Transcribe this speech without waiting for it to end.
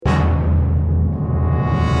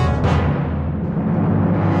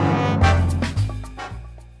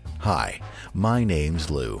My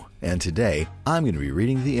name's Lou, and today I'm going to be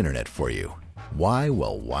reading the internet for you. Why?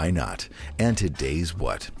 Well, why not? And today's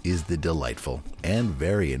what is the delightful and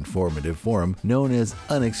very informative forum known as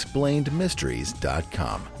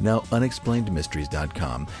unexplainedmysteries.com. Now,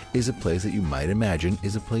 unexplainedmysteries.com is a place that you might imagine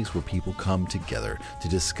is a place where people come together to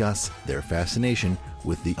discuss their fascination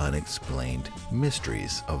with the unexplained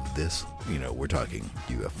mysteries of this. We're talking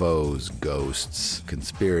UFOs, ghosts,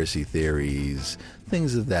 conspiracy theories,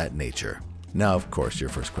 things of that nature. Now, of course, your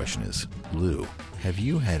first question is, Lou, have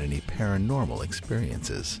you had any paranormal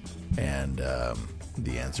experiences? And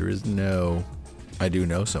the answer is no. I do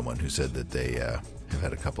know someone who said that they have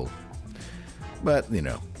had a couple. But,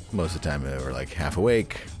 most of the time they were like half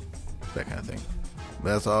awake, that kind of thing.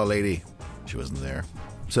 That's all, lady. She wasn't there.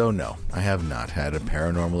 So, no, I have not had a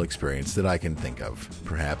paranormal experience that I can think of.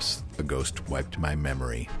 Perhaps a ghost wiped my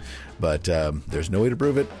memory. But there's no way to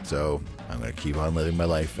prove it, so I'm going to keep on living my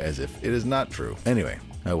life as if it is not true. Anyway,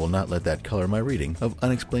 I will not let that color my reading of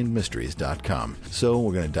unexplainedmysteries.com. So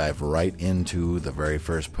we're going to dive right into the very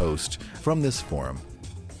first post from this forum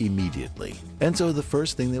immediately. And so the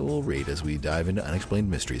first thing that we'll read as we dive into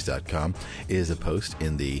unexplainedmysteries.com is a post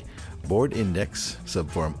in the Board Index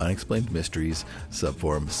subforum Unexplained Mysteries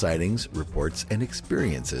subforum Sightings, Reports, and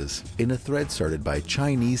Experiences in a thread started by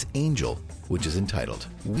Chinese Angel, which is entitled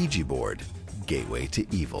Ouija Board, Gateway to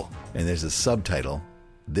Evil. And there's a subtitle,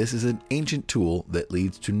 This is an ancient tool that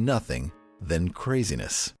leads to nothing than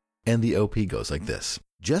craziness. And the OP goes like this.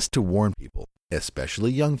 Just to warn people,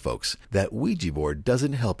 especially young folks, that Ouija board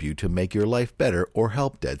doesn't help you to make your life better or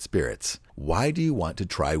help dead spirits. Why do you want to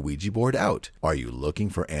try Ouija board out? Are you looking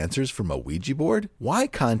for answers from a Ouija board? Why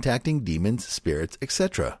contacting demons, spirits,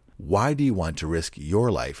 etc.? Why do you want to risk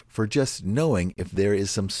your life for just knowing if there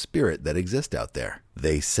is some spirit that exists out there?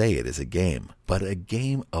 They say it is a game, but a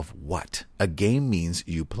game of what? A game means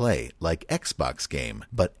you play, like Xbox game,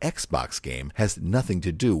 but Xbox game has nothing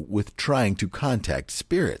to do with trying to contact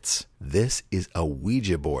spirits. This is a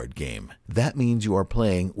Ouija board game. That means you are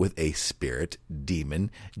playing with a spirit, demon,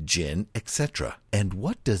 jinn, etc. And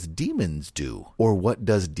what does demons do? Or what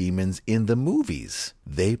does demons in the movies?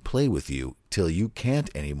 They play with you till you can't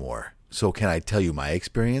anymore. So can I tell you my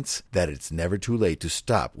experience? That it's never too late to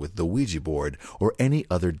stop with the Ouija board or any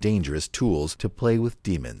other dangerous tools to play with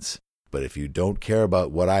demons. But if you don't care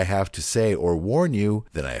about what I have to say or warn you,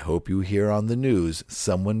 then I hope you hear on the news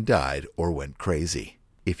someone died or went crazy.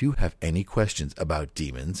 If you have any questions about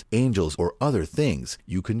demons, angels, or other things,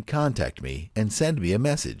 you can contact me and send me a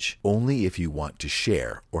message, only if you want to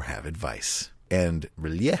share or have advice. And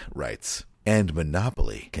Relie writes, and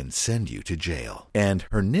Monopoly can send you to jail. And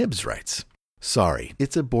her Nibs writes, sorry,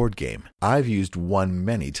 it's a board game. I've used one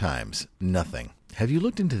many times. Nothing. Have you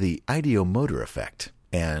looked into the ideomotor effect?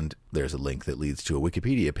 And there's a link that leads to a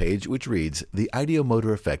Wikipedia page which reads, the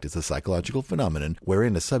ideomotor effect is a psychological phenomenon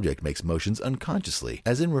wherein a subject makes motions unconsciously.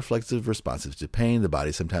 As in reflexive responses to pain, the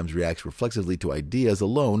body sometimes reacts reflexively to ideas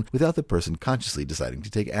alone without the person consciously deciding to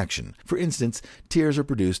take action. For instance, tears are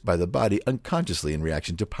produced by the body unconsciously in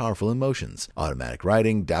reaction to powerful emotions. Automatic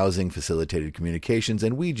writing, dowsing, facilitated communications,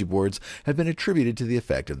 and Ouija boards have been attributed to the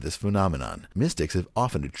effect of this phenomenon. Mystics have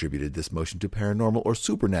often attributed this motion to paranormal or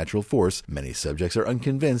supernatural force. Many subjects are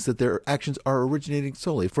unconvinced that their actions are originating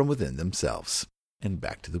solely from within themselves. And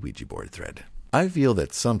back to the Ouija board thread. I feel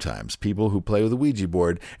that sometimes people who play with a Ouija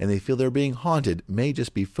board and they feel they're being haunted may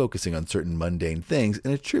just be focusing on certain mundane things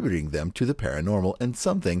and attributing them to the paranormal and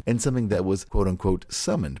something that was quote-unquote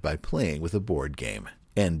summoned by playing with a board game.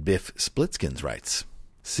 And Biff Splitskins writes,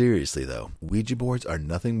 seriously though, Ouija boards are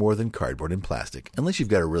nothing more than cardboard and plastic, unless you've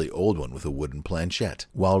got a really old one with a wooden planchette.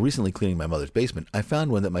 While recently cleaning my mother's basement, I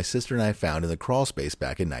found one that my sister and I found in the crawl space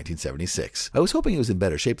back in 1976. I was hoping it was in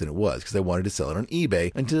better shape than it was because I wanted to sell it on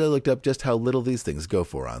eBay until I looked up just how little these things go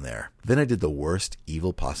for on there. Then I did the worst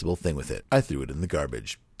evil possible thing with it. I threw it in the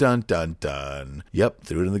garbage. Dun, dun, dun. Yep,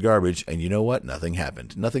 threw it in the garbage, and you know what? Nothing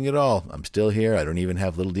happened. Nothing at all. I'm still here. I don't even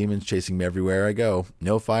have little demons chasing me everywhere I go.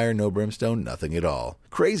 No fire, no brimstone, nothing at all.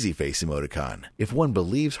 Crazy face emoticon. If one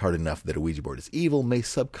believes hard enough that a Ouija board is evil, may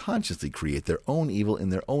subconsciously create their own evil in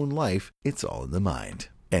their own life, it's all in the mind.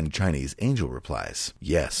 And Chinese Angel replies,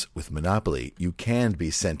 yes, with Monopoly, you can be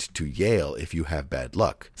sent to Yale if you have bad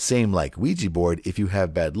luck. Same like Ouija board, if you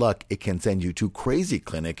have bad luck, it can send you to Crazy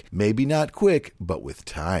Clinic, maybe not quick, but with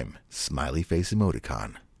time. Smiley face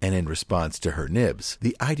emoticon. And in response to her Nibs,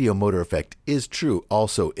 the ideomotor effect is true,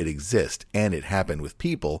 also it exists, and it happened with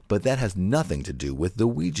people, but that has nothing to do with the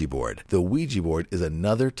Ouija board. The Ouija board is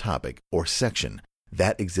another topic or section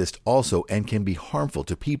that exists also and can be harmful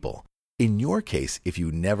to people. In your case, if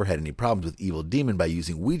you never had any problems with evil demon by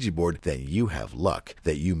using Ouija board, then you have luck,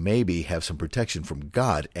 that you maybe have some protection from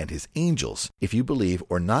God and his angels, if you believe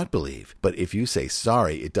or not believe. But if you say,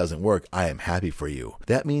 sorry, it doesn't work, I am happy for you,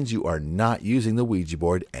 that means you are not using the Ouija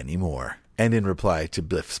board anymore. And in reply to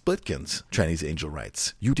Biff Splitkins, Chinese Angel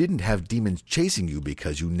writes, you didn't have demons chasing you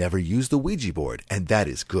because you never used the Ouija board, and that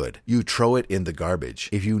is good. You throw it in the garbage.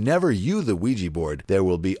 If you never use the Ouija board, there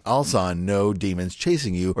will be also no demons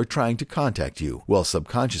chasing you or trying to contact you. Well,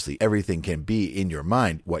 subconsciously, everything can be in your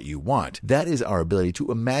mind what you want. That is our ability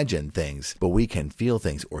to imagine things, but we can feel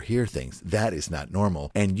things or hear things. That is not normal,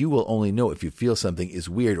 and you will only know if you feel something is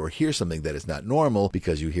weird or hear something that is not normal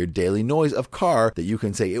because you hear daily noise of car that you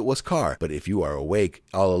can say it was car. But if you are awake,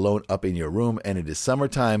 all alone up in your room, and it is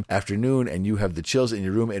summertime afternoon, and you have the chills in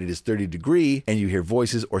your room, and it is 30 degrees, and you hear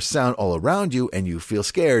voices or sound all around you, and you feel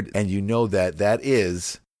scared, and you know that that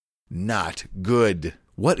is not good.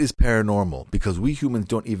 What is paranormal? Because we humans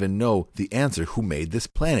don't even know the answer who made this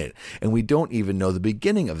planet, and we don't even know the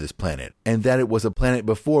beginning of this planet, and that it was a planet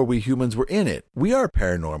before we humans were in it. We are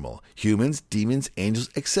paranormal, humans, demons, angels,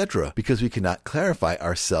 etc., because we cannot clarify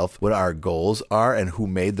ourselves what our goals are and who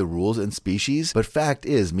made the rules and species. But fact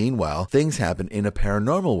is, meanwhile, things happen in a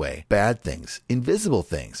paranormal way. Bad things, invisible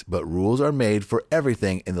things, but rules are made for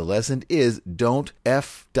everything, and the lesson is don't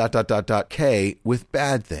K with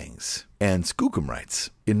bad things. And Skookum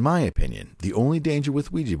writes, in my opinion, the only danger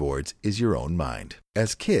with Ouija boards is your own mind.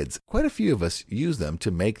 As kids, quite a few of us use them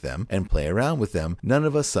to make them and play around with them. None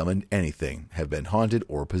of us summoned anything, have been haunted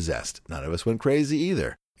or possessed. None of us went crazy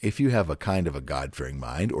either. If you have a kind of a God-fearing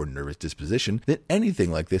mind or nervous disposition, then anything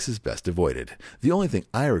like this is best avoided. The only thing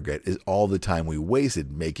I regret is all the time we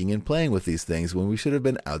wasted making and playing with these things when we should have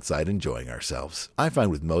been outside enjoying ourselves. I find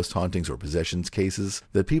with most hauntings or possessions cases,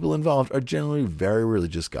 the people involved are generally very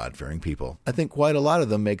religious, God-fearing people. I think quite a lot of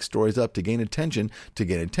them make stories up to gain attention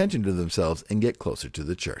to themselves and get closer to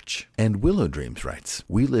the church. And Willow Dreams writes,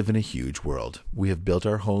 we live in a huge world. We have built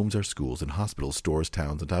our homes, our schools, and hospitals, stores,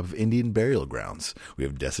 towns on top of Indian burial grounds. We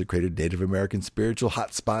have desecrated Native American spiritual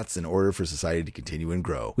hotspots in order for society to continue and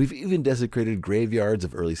grow. We've even desecrated graveyards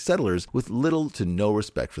of early settlers with little to no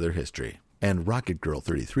respect for their history. And Rocket Girl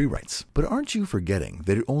 33 writes, but aren't you forgetting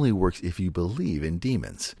that it only works if you believe in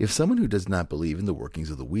demons? If someone who does not believe in the workings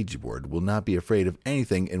of the Ouija board will not be afraid of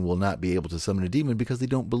anything and will not be able to summon a demon because they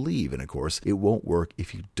don't believe, and of course, it won't work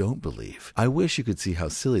if you don't believe. I wish you could see how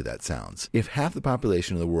silly that sounds. If half the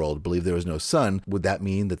population of the world believed there was no sun, would that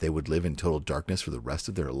mean that they would live in total darkness for the rest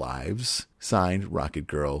of their lives? Signed, Rocket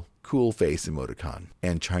Girl. Cool face emoticon.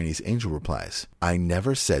 And Chinese Angel replies, I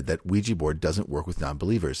never said that Ouija board doesn't work with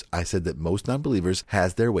non-believers. I said that most non-believers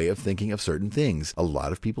has their way of thinking of certain things. A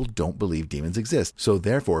lot of people don't believe demons exist. So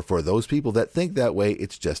therefore, for those people that think that way,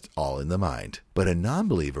 it's just all in the mind. But a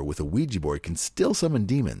non-believer with a Ouija board can still summon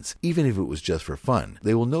demons, even if it was just for fun.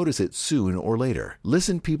 They will notice it soon or later.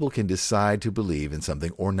 Listen, people can decide to believe in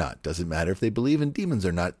something or not. Doesn't matter if they believe in demons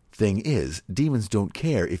or not. Thing is, demons don't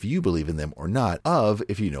care if you believe in them or not,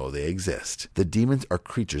 if you know they exist. The demons are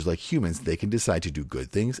creatures like humans. They can decide to do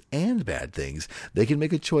good things and bad things. They can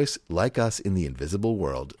make a choice like us in the invisible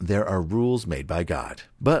world. There are rules made by God.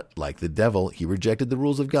 But, like the devil, he rejected the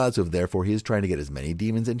rules of God, so therefore he is trying to get as many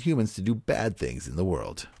demons and humans to do bad things in the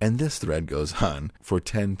world. And this thread goes on for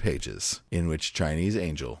 10 pages, in which Chinese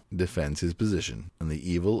Angel defends his position on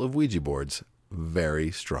the evil of Ouija boards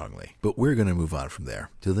very strongly. But we're going to move on from there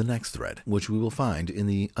to the next thread, which we will find in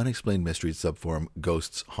the Unexplained Mysteries subforum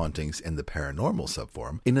Ghosts, Hauntings, and the Paranormal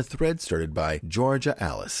subforum in a thread started by Georgia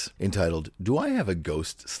Alice entitled, Do I Have a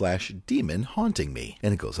Ghost/Demon Haunting Me?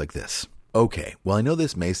 And it goes like this. Okay, well, I know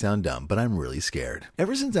this may sound dumb, but I'm really scared.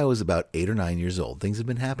 Ever since I was about 8 or 9 years old, things have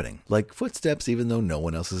been happening. Like footsteps even though no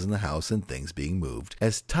one else is in the house and things being moved.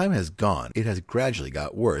 As time has gone, it has gradually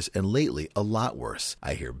got worse, and lately a lot worse.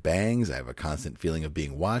 I hear bangs, I have a constant feeling of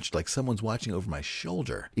being watched, like someone's watching over my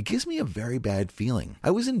shoulder. It gives me a very bad feeling.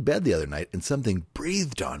 I was in bed the other night and something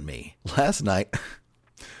breathed on me.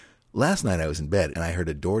 Last night I was in bed and I heard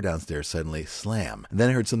a door downstairs suddenly slam. And then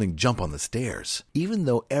I heard something jump on the stairs. Even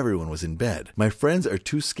though everyone was in bed. My friends are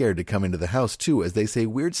too scared to come into the house too, as they say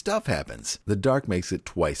weird stuff happens. The dark makes it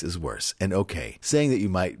twice as worse. And okay, saying that you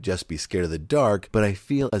might just be scared of the dark, but I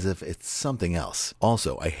feel as if it's something else.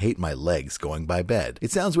 Also, I hate my legs going by bed.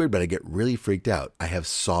 It sounds weird, but I get really freaked out. I have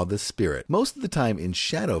saw the spirit. Most of the time in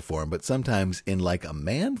shadow form, but sometimes in like a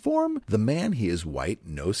man form. The man, he is white,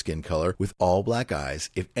 no skin color, with all black eyes.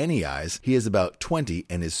 If any eyes, he is about 20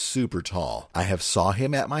 and is super tall. I have saw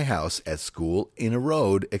him at my house, at school, in a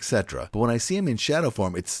road, etc. But when I see him in shadow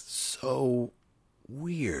form, it's so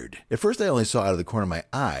Weird. At first I only saw out of the corner of my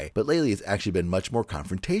eye, but lately it's actually been much more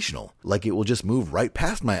confrontational, like it will just move right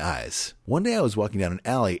past my eyes. One day I was walking down an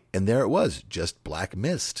alley, and there it was, just black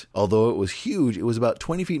mist. Although it was huge, it was about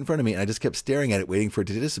 20 feet in front of me, and I just kept staring at it, waiting for it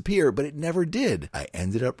to disappear, but it never did. I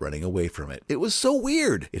ended up running away from it. It was so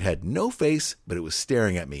weird. It had no face, but it was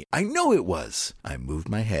staring at me. I know it was. I moved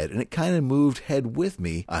my head, and it kind of moved head with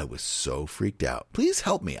me. I was so freaked out. Please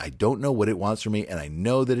help me. I don't know what it wants from me, and I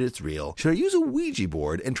know that it's real. Should I use a Ouija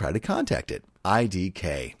board and try to contact it?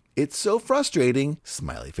 IDK. It's so frustrating.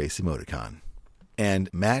 Smiley face emoticon.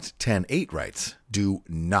 And Matt108 writes, do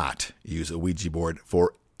not use a Ouija board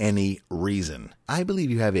for any reason. I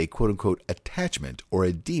believe you have a quote-unquote attachment or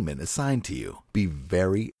a demon assigned to you. Be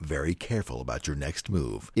very, very careful about your next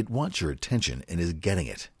move. It wants your attention and is getting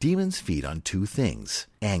it. Demons feed on two things,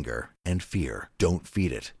 anger and fear. Don't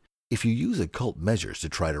feed it. If you use occult measures to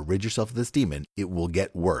try to rid yourself of this demon, it will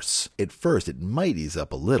get worse. At first, it might ease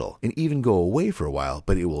up a little and even go away for a while,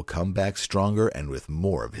 but it will come back stronger and with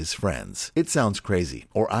more of his friends. It sounds crazy,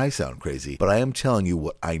 or I sound crazy, but I am telling you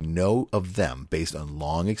what I know of them based on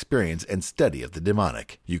long experience and study of the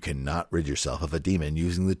demonic. You cannot rid yourself of a demon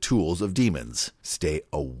using the tools of demons. Stay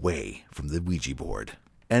away from the Ouija board.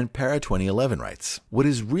 And Para2011 writes, what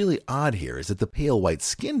is really odd here is that the pale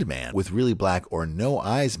white-skinned man with really black or no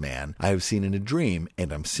eyes man I have seen in a dream,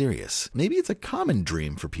 and I'm serious. Maybe it's a common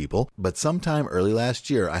dream for people, but sometime early last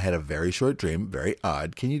year I had a very short dream, very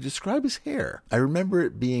odd. Can you describe his hair? I remember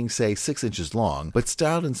it being, say, 6 inches long, but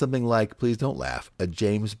styled in something like, please don't laugh, a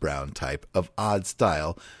James Brown type of odd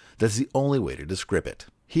style. That's the only way to describe it.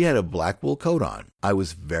 He had a black wool coat on. I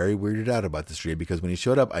was very weirded out about this dream because when he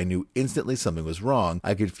showed up, I knew instantly something was wrong.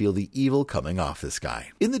 I could feel the evil coming off this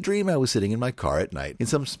guy. In the dream, I was sitting in my car at night in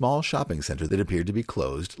some small shopping center that appeared to be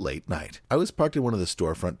closed late night. I was parked in one of the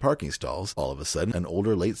storefront parking stalls. All of a sudden, an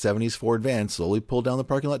older late 70s Ford van slowly pulled down the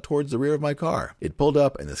parking lot towards the rear of my car. It pulled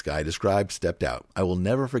up and this guy described stepped out. I will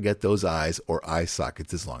never forget those eyes or eye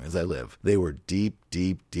sockets as long as I live. They were deep,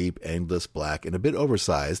 endless black and a bit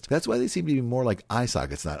oversized. That's why they seem to be more like eye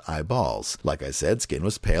sockets, not eyeballs. Like I said, skin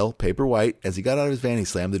was pale, paper white. As he got out of his van, he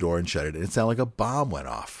slammed the door and shut it, and it sounded like a bomb went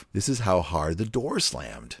off. This is how hard the door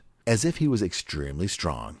slammed. As if he was extremely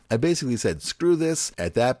strong. I basically said, screw this,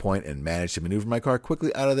 at that point and managed to maneuver my car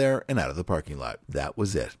quickly out of there and out of the parking lot. That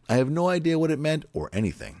was it. I have no idea what it meant or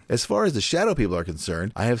anything. As far as the shadow people are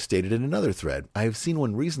concerned, I have stated in another thread, I have seen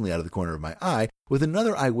one recently out of the corner of my eye with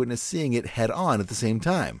another eyewitness seeing it head on at the same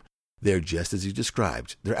time. They're just as you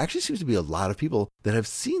described. There actually seems to be a lot of people that have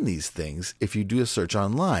seen these things if you do a search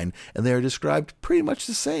online, and they are described pretty much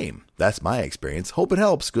the same. That's my experience. Hope it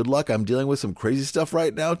helps. Good luck. I'm dealing with some crazy stuff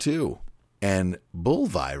right now, too. And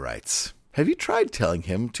Bullvi writes, have you tried telling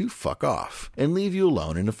him to fuck off and leave you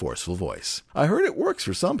alone in a forceful voice? I heard it works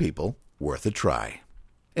for some people. Worth a try.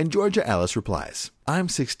 And Georgia Alice replies, I'm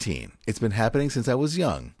 16. It's been happening since I was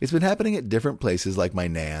young. It's been happening at different places like my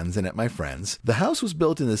nan's and at my friend's. The house was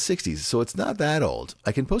built in the 60s, so it's not that old.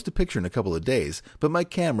 I can post a picture in a couple of days, but my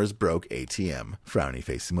camera's broke ATM. Frowny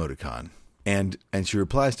face emoticon. And she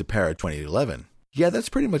replies to Para2011. Yeah, that's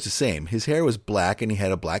pretty much the same. His hair was black and he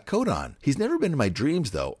had a black coat on. He's never been in my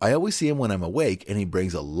dreams though. I always see him when I'm awake and he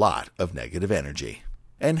brings a lot of negative energy.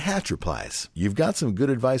 And Hatch replies, you've got some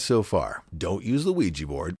good advice so far. Don't use the Ouija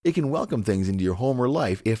board. It can welcome things into your home or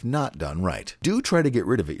life if not done right. Do try to get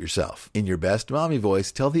rid of it yourself. In your best mommy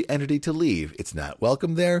voice, tell the entity to leave. It's not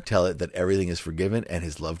welcome there. Tell it that everything is forgiven and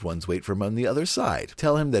his loved ones wait for him on the other side.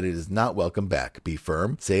 Tell him that it is not welcome back. Be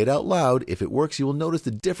firm. Say it out loud. If it works, you will notice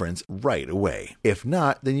the difference right away. If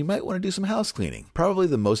not, then you might want to do some house cleaning. Probably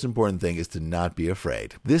the most important thing is to not be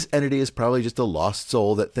afraid. This entity is probably just a lost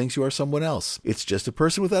soul that thinks you are someone else. It's just a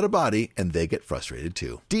person without a body, and they get frustrated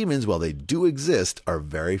too. Demons, while they do exist, are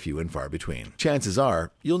very few and far between. Chances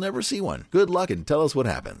are, you'll never see one. Good luck and tell us what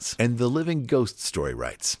happens. And the Living Ghost Story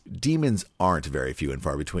writes, demons aren't very few and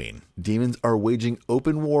far between. Demons are waging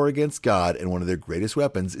open war against God, and one of their greatest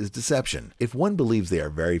weapons is deception. If one believes they are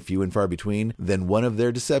very few and far between, then one of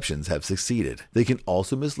their deceptions have succeeded. They can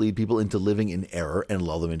also mislead people into living in error and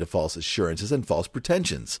lull them into false assurances and false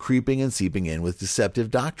pretensions, creeping and seeping in with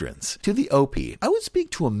deceptive doctrines. To the OP, I would speak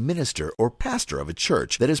to a minister or pastor of a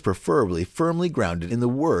church that is preferably firmly grounded in the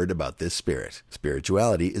word about this spirit.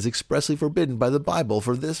 Spirituality is expressly forbidden by the Bible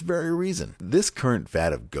for this very reason. This current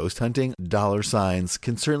fad of ghost hunting, dollar signs,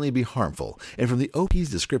 can certainly be harmful, and from the OP's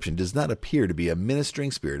description does not appear to be a ministering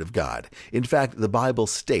spirit of God. In fact, the Bible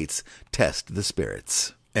states, test the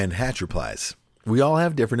spirits. And Hatch replies, We all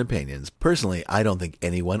have different opinions. Personally, I don't think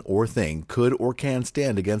anyone or thing could or can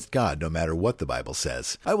stand against God, no matter what the Bible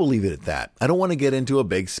says. I will leave it at that. I don't want to get into a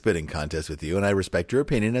big spitting contest with you, and I respect your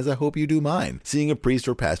opinion as I hope you do mine. Seeing a priest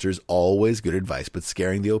or pastor is always good advice, but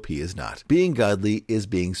scaring the OP is not. Being godly is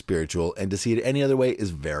being spiritual, and to see it any other way is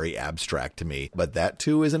very abstract to me, but that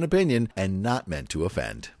too is an opinion and not meant to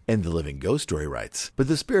offend. And the Living Ghost story writes, but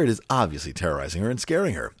the spirit is obviously terrorizing her and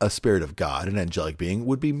scaring her. A spirit of God, an angelic being,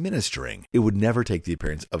 would be ministering. It would never take the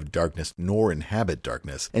appearance of darkness nor inhabit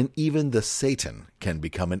darkness, and even the Satan can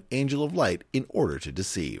become an angel of light in order to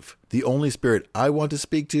deceive. The only spirit I want to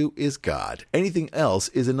speak to is God. Anything else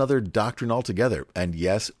is another doctrine altogether, and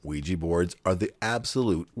yes, Ouija boards are the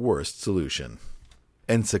absolute worst solution.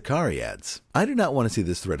 And Sakari adds, I do not want to see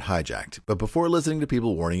this thread hijacked, but before listening to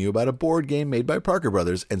people warning you about a board game made by Parker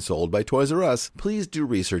Brothers and sold by Toys R Us, please do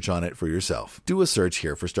research on it for yourself. Do a search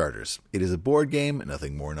here for starters. It is a board game,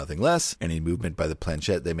 nothing more, nothing less. Any movement by the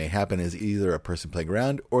planchette that may happen is either a person playing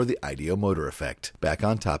around or the ideomotor effect. Back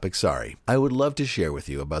on topic, sorry. I would love to share with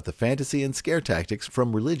you about the fantasy and scare tactics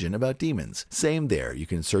from religion about demons. Same there, you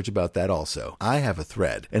can search about that also. I have a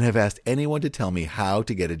thread and have asked anyone to tell me how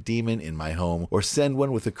to get a demon in my home or send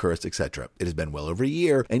one with a curse, etc. It has been well over a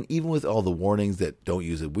year, and even with all the warnings that don't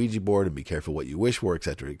use a Ouija board and be careful what you wish for,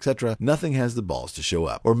 etc., nothing has the balls to show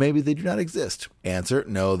up. Or maybe they do not exist. Answer,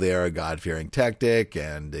 no, they are a God-fearing tactic,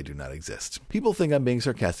 and they do not exist. People think I'm being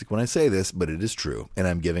sarcastic when I say this, but it is true, and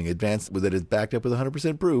I'm giving advice that is backed up with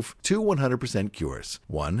 100% proof. 2 100% cures.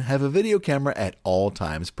 1, have a video camera at all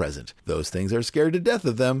times present. Those things are scared to death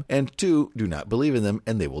of them, and 2, do not believe in them,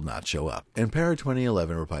 and they will not show up. And Para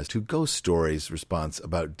 2011 replies to Ghost Stories' response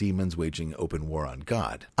about demons waging open war on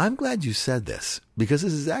God. I'm glad you said this, because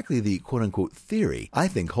this is exactly the quote-unquote theory I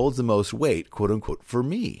think holds the most weight, quote-unquote, for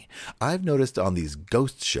me. I've noticed on these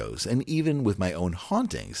ghost shows, and even with my own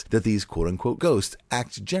hauntings, that these quote-unquote ghosts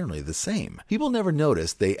act generally the same. People never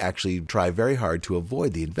notice they actually try very hard to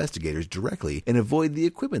avoid the investigators directly and avoid the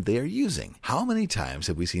equipment they are using. How many times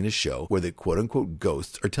have we seen a show where the quote-unquote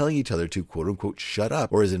ghosts are telling each other to quote-unquote shut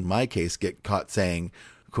up, or as in my case, get caught saying,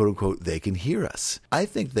 quote-unquote, they can hear us. I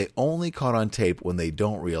think they only caught on tape when they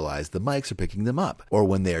don't realize the mics are picking them up, or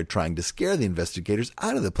when they are trying to scare the investigators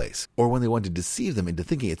out of the place, or when they want to deceive them into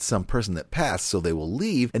thinking it's some person that passed so they will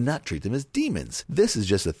leave and not treat them as demons. This is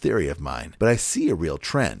just a theory of mine, but I see a real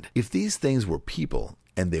trend. If these things were people,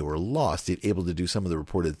 and they were lost yet able to do some of the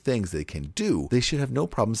reported things they can do, they should have no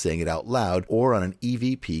problem saying it out loud or on an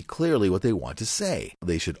EVP clearly what they want to say.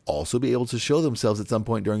 They should also be able to show themselves at some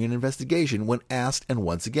point during an investigation when asked, and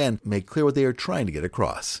once again make clear what they are trying to get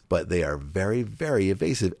across. But they are very, very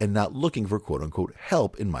evasive and not looking for quote-unquote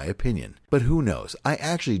help, in my opinion. But who knows? I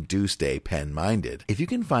actually do stay pen-minded. If you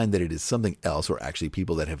can find that it is something else or actually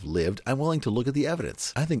people that have lived, I'm willing to look at the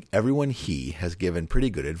evidence. I think everyone has given pretty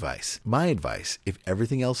good advice. My advice, if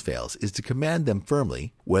everything else fails, is to command them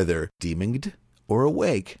firmly, whether demoned or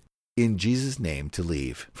awake, in Jesus' name to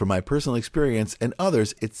leave. From my personal experience and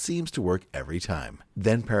others, it seems to work every time.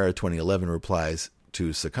 Then Para 2011 replies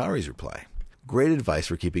to Sakari's reply. Great advice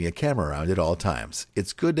for keeping a camera around at all times.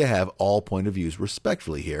 It's good to have all point of views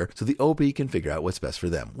respectfully here so the OP can figure out what's best for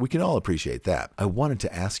them. We can all appreciate that. I wanted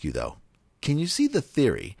to ask you though, can you see the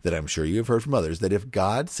theory that I'm sure you have heard from others that if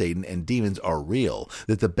God, Satan, and demons are real,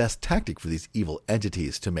 that the best tactic for these evil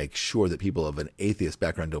entities to make sure that people of an atheist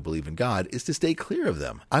background don't believe in God is to stay clear of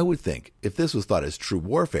them? I would think if this was thought as true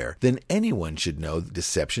warfare, then anyone should know that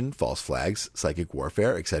deception, false flags, psychic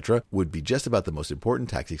warfare, etc. would be just about the most important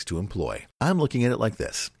tactics to employ. I'm looking at it like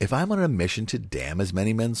this. If I'm on a mission to damn as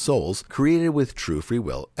many men's souls, created with true free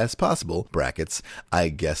will as possible, brackets, I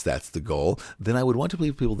guess that's the goal, then I would want to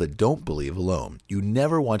believe people that don't believe alone. You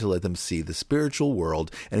never want to let them see the spiritual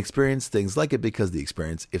world and experience things like it, because the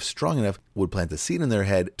experience, if strong enough, would plant the seed in their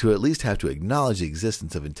head to at least have to acknowledge the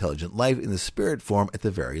existence of intelligent life in the spirit form at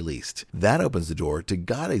the very least. That opens the door to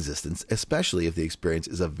God existence, especially if the experience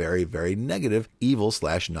is a very, very negative,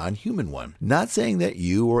 evil/non-human one. Not saying that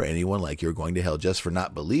you or anyone like you are going to hell just for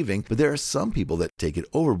not believing, but there are some people that take it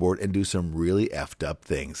overboard and do some really effed up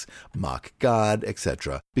things, mock God,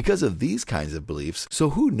 etc. because of these kinds of beliefs.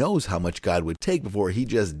 So who knows how much God would take before he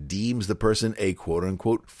just deems the person a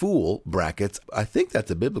quote-unquote fool, brackets, I think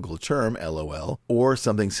that's a biblical term, LOL, or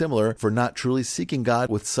something similar, for not truly seeking God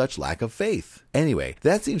with such lack of faith. Anyway,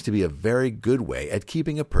 that seems to be a very good way at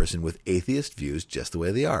keeping a person with atheist views just the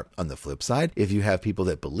way they are. On the flip side, if you have people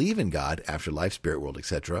that believe in God, afterlife, spirit world,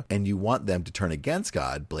 etc., and you want them to turn against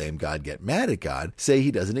God, blame God, get mad at God, say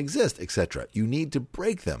he doesn't exist, etc., you need to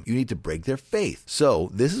break them. You need to break their faith.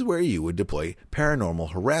 So this is where you would deploy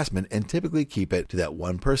paranormal harassment and typically keep it to that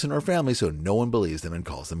one person or family so no one believes them and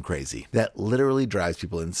calls them crazy. That literally drives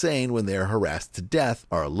people insane when they are harassed to death,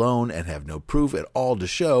 are alone, and have no proof at all to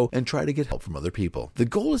show, and try to get help from other people. The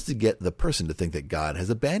goal is to get the person to think that God has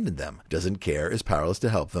abandoned them, doesn't care, is powerless to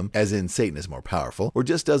help them, as in Satan is more powerful, or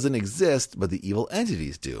just doesn't exist, but the evil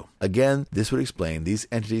entities do. Again, this would explain these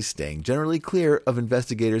entities staying generally clear of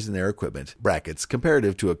investigators and their equipment, brackets,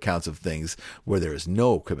 comparative to accounts of things where there is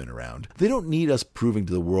no equipment around. They don't need us proving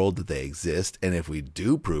to the world that they exist, and if we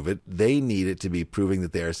do prove it, they need it to be proving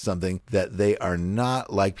that they are something that they are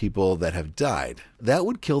not like people that have died. That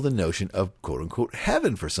would kill the notion of quote-unquote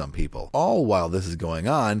heaven for some people. All while this is going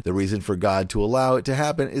on, the reason for God to allow it to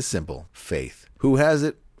happen is simple: faith. Who has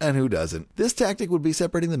it and who doesn't? This tactic would be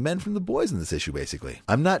separating the men from the boys in this issue, basically.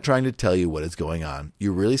 I'm not trying to tell you what is going on.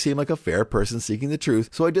 You really seem like a fair person seeking the truth,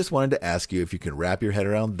 so I just wanted to ask you if you can wrap your head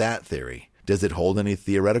around that theory. Does it hold any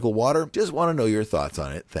theoretical water? Just want to know your thoughts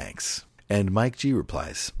on it. Thanks. And Mike G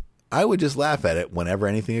replies, I would just laugh at it whenever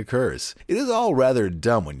anything occurs. It is all rather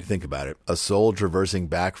dumb when you think about it. A soul traversing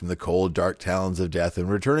back from the cold, dark talons of death and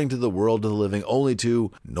returning to the world of the living only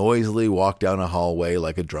to noisily walk down a hallway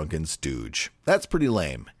like a drunken stooge. That's pretty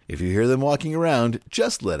lame. If you hear them walking around,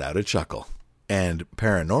 just let out a chuckle. And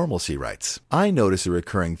Paranormalcy writes, I notice a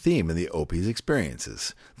recurring theme in the OP's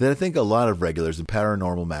experiences that I think a lot of regulars in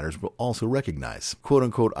paranormal matters will also recognize. Quote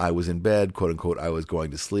unquote, I was in bed, quote unquote, I was going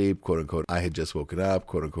to sleep, quote unquote, I had just woken up,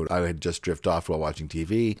 quote unquote, I had just drifted off while watching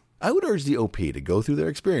TV. I would urge the OP to go through their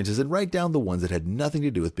experiences and write down the ones that had nothing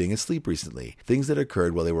to do with being asleep recently, things that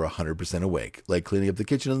occurred while they were 100% awake, like cleaning up the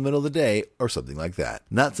kitchen in the middle of the day or something like that.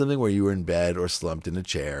 Not something where you were in bed or slumped in a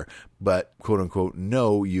chair, but quote-unquote,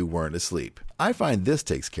 no, you weren't asleep. I find this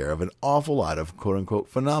takes care of an awful lot of quote-unquote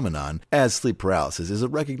phenomenon, as sleep paralysis is a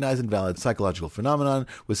recognized and valid psychological phenomenon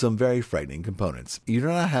with some very frightening components. You do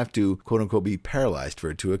not have to quote-unquote be paralyzed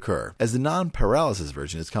for it to occur, as the non-paralysis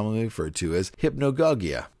version is commonly referred to as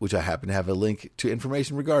hypnagogia, which I happen to have a link to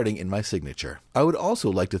information regarding in my signature. I would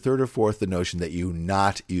also like to third or fourth the notion that you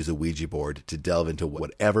not use a Ouija board to delve into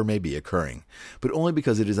whatever may be occurring, but only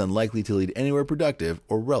because it is unlikely to lead anywhere productive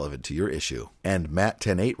or relevant to your issue. And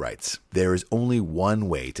Matt108 writes, there is only one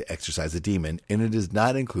way to exorcise a demon, and it does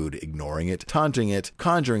not include ignoring it, taunting it,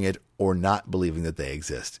 conjuring it, or not believing that they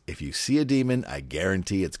exist. If you see a demon, I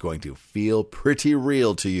guarantee it's going to feel pretty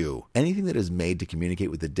real to you. Anything that is made to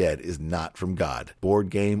communicate with the dead is not from God, board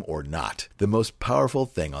game or not. The most powerful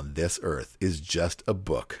thing on this earth is just a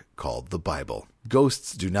book called the Bible.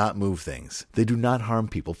 Ghosts do not move things. They do not harm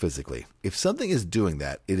people physically. If something is doing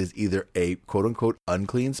that, it is either a quote-unquote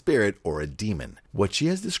unclean spirit or a demon. What she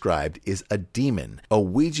has described is a demon. A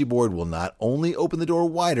Ouija board will not only open the door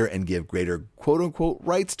wider and give greater quote-unquote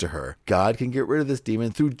rights to her, God can get rid of this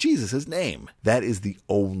demon through Jesus' name. That is the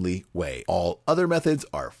only way. All other methods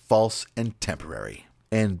are false and temporary.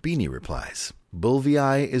 And Beanie replies,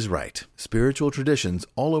 Bulvii is right. Spiritual traditions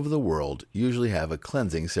all over the world usually have a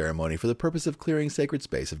cleansing ceremony for the purpose of clearing sacred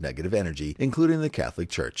space of negative energy, including the Catholic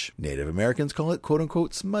Church. Native Americans call it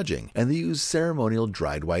quote-unquote smudging, and they use ceremonial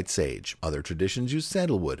dried white sage. Other traditions use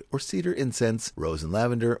sandalwood or cedar incense, rose and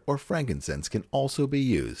lavender, or frankincense can also be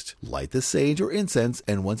used. Light the sage or incense,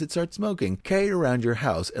 and once it starts smoking, carry it around your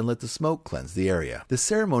house and let the smoke cleanse the area. The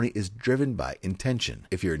ceremony is driven by intention.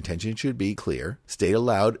 If your intention should be clear, state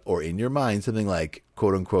aloud or in your mind something like,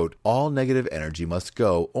 quote-unquote, all negative energy must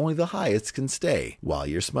go, only the highest can stay, while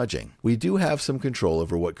you're smudging. We do have some control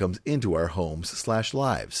over what comes into our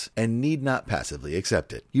homes/lives, and need not passively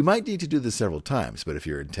accept it. You might need to do this several times, but if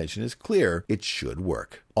your intention is clear, it should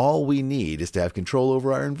work. All we need is to have control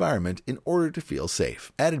over our environment in order to feel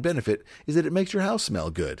safe. Added benefit is that it makes your house smell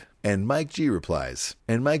good. And Mike G replies,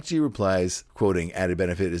 quoting, added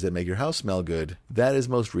benefit is that make your house smell good. That is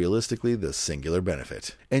most realistically the singular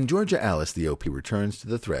benefit. And Georgia Alice, the OP, returns to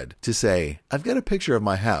the thread to say, I've got a picture of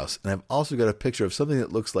my house, and I've also got a picture of something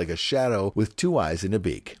that looks like a shadow with 2 eyes and a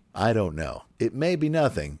beak. I don't know. It may be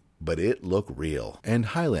nothing, but it looked real. And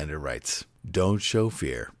Highlander writes, don't show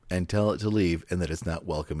fear and tell it to leave and that it's not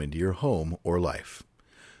welcome into your home or life.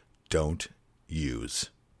 Don't use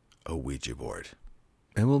a Ouija board.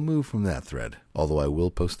 And we'll move from that thread, although I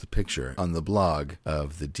will post the picture on the blog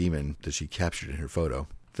of the demon that she captured in her photo.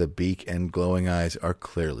 The beak and glowing eyes are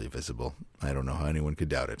clearly visible. I don't know how anyone could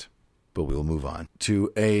doubt it. But we'll move on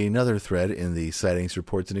to another thread in the Sightings,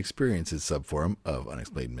 Reports, and Experiences subforum of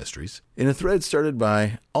Unexplained Mysteries. In a thread started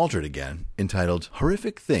by Altered Again, entitled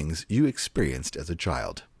Horrific Things You Experienced as a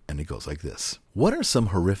Child. And it goes like this. What are some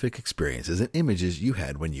horrific experiences and images you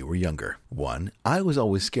had when you were younger? 1. I was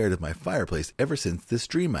always scared of my fireplace ever since this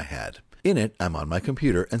dream I had. In it, I'm on my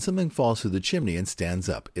computer and something falls through the chimney and stands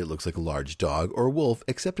up. It looks like a large dog or wolf,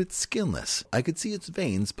 except it's skinless. I could see its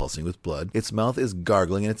veins pulsing with blood. Its mouth is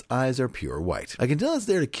gargling and its eyes are pure white. I can tell it's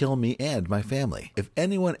there to kill me and my family. If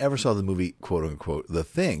anyone ever saw the movie, quote unquote, The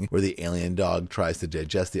Thing, where the alien dog tries to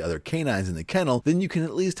digest the other canines in the kennel, then you can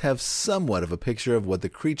at least have somewhat of a picture of what the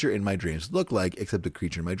creature in my dreams looked like, except the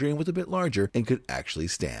creature in my dream was a bit larger and could actually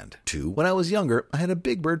stand. 2. When I was younger, I had a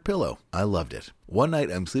Big Bird pillow. I loved it. One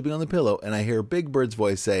night, I'm sleeping on the pillow and I hear Big Bird's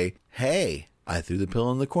voice say, "Hey." I threw the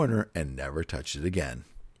pillow in the corner and never touched it again.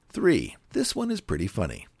 3. This one is pretty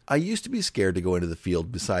funny. I used to be scared to go into the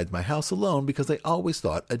field beside my house alone because I always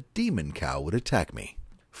thought a demon cow would attack me.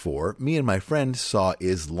 4. Me and my friend saw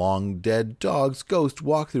his long-dead dog's ghost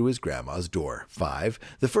walk through his grandma's door. 5.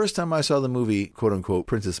 The first time I saw the movie, quote-unquote,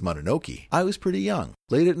 Princess Mononoke, I was pretty young.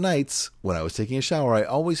 Late at nights, when I was taking a shower, I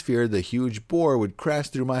always feared the huge boar would crash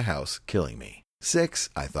through my house, killing me. 6.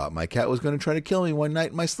 I thought my cat was going to try to kill me one night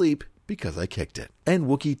in my sleep because I kicked it. And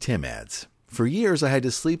Wookie Tim adds, "For years I had to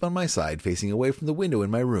sleep on my side facing away from the window in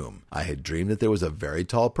my room. I had dreamed that there was a very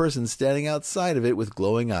tall person standing outside of it with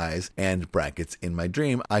glowing eyes and brackets. In my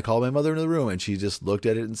dream, I called my mother into the room and she just looked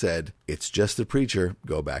at it and said, 'It's just the preacher,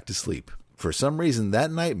 go back to sleep.' For some reason,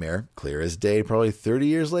 that nightmare, clear as day, probably 30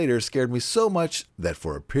 years later, scared me so much that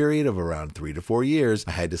for a period of around 3 to 4 years,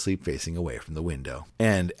 I had to sleep facing away from the window."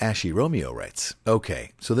 And Ashy Romeo writes, "Okay,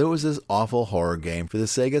 so there was this awful horror game for the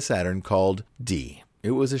Sega Saturn called D.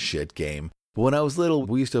 It was a shit game. But when I was little,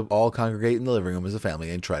 we used to all congregate in the living room as a family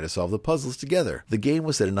and try to solve the puzzles together. The game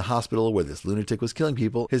was set in a hospital where this lunatic was killing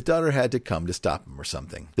people. His daughter had to come to stop him or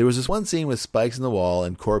something. There was this one scene with spikes in the wall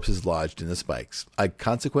and corpses lodged in the spikes. I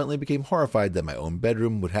consequently became horrified that my own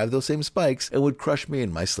bedroom would have those same spikes and would crush me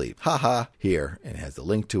in my sleep. Haha, here, and it has the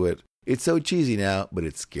link to it. It's so cheesy now, but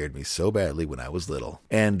it scared me so badly when I was little."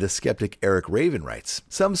 And the skeptic Eric Raven writes,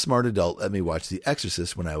 "Some smart adult let me watch The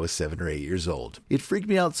Exorcist when I was 7 or 8 years old. It freaked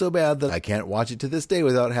me out so bad that I can't watch it to this day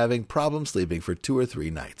without having problems sleeping for 2 or 3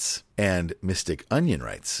 nights." And Mystic Onion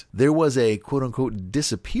writes, "There was a quote-unquote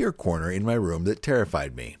disappear corner in my room that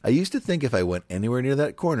terrified me. I used to think if I went anywhere near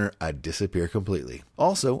that corner, I'd disappear completely.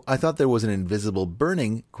 Also, I thought there was an invisible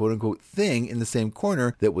burning quote-unquote thing in the same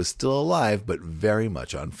corner that was still alive but very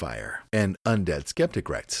much on fire." And Undead Skeptic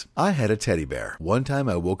writes, "I had a teddy bear. One time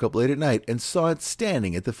I woke up late at night and saw it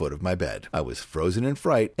standing at the foot of my bed. I was frozen in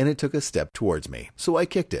fright and it took a step towards me. So I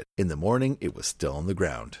kicked it. In the morning, it was still on the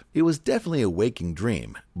ground. It was definitely a waking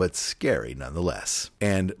dream, but scary nonetheless."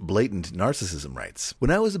 And Blatant Narcissism writes,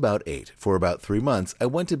 "When I was about 8, for about 3 months, I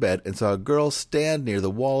went to bed and saw a girl stand near the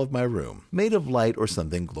wall of my room, made of light or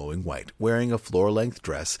something glowing white, wearing a floor-length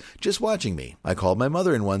dress, just watching me. I called my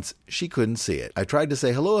mother in once. She couldn't see it. I tried to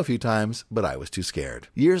say hello a few times, but I was too scared.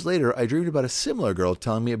 Years later, I dreamed about a similar girl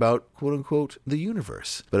telling me about, quote-unquote, the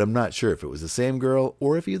universe, but I'm not sure if it was the same girl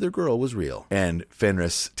or if either girl was real." And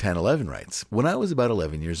Fenris1011 writes, "When I was about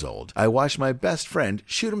 11 years old, I watched my best friend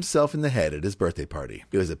shoot himself in the head at his birthday party.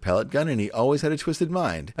 It was a pellet gun and he always had a twisted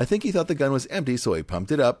mind. I think he thought the gun was empty, so he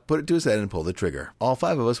pumped it up, put it to his head and pulled the trigger. All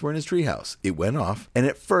 5 of us were in his treehouse. It went off, and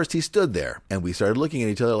at first he stood there, and we started looking at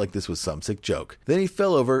each other like this was some sick joke. Then he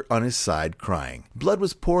fell over on his side crying. Blood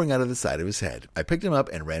was pouring out of the side of his head. I picked him up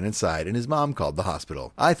and ran inside, and his mom called the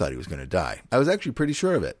hospital. I thought he was going to die. I was actually pretty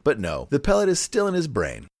sure of it. But no, the pellet is still in his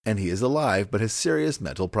brain, and he is alive but has serious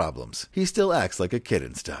mental problems. He still acts like a kid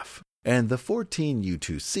and stuff." And the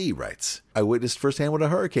 14U2C writes, "I witnessed firsthand what a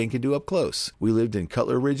hurricane can do up close. We lived in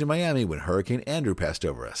Cutler Ridge in Miami when Hurricane Andrew passed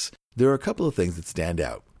over us. There are a couple of things that stand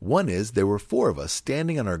out. One is there were 4 of us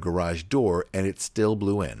standing on our garage door and it still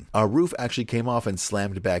blew in. Our roof actually came off and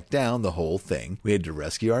slammed back down, the whole thing. We had to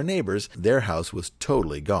rescue our neighbors. Their house was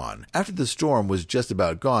totally gone. After the storm was just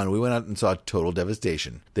about gone, we went out and saw total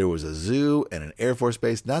devastation. There was a zoo and an Air Force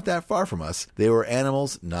base not that far from us. There were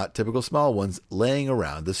animals, not typical small ones, laying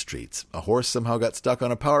around the streets. A horse somehow got stuck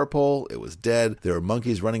on a power pole. It was dead. There were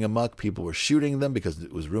monkeys running amok. People were shooting them because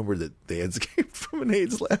it was rumored that they had escaped from an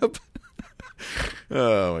AIDS lab."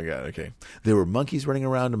 Oh my God, okay. There were monkeys running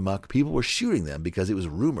around amok. People were shooting them because it was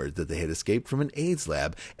rumored that they had escaped from an AIDS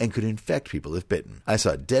lab and could infect people if bitten. I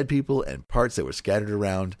saw dead people and parts that were scattered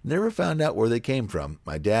around. Never found out where they came from.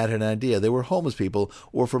 My dad had an idea they were homeless people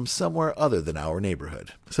or from somewhere other than our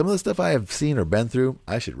neighborhood. Some of the stuff I have seen or been through,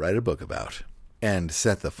 I should write a book about." And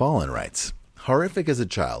Seth the Fallen writes, "Horrific as a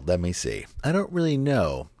child, let me see. I don't really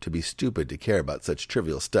know to be stupid to care about such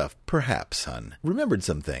trivial stuff. Perhaps, son. Remembered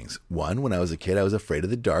some things. 1, when I was a kid, I was afraid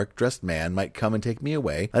of the dark. Dressed man might come and take me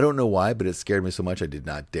away. I don't know why, but it scared me so much I did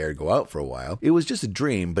not dare go out for a while. It was just a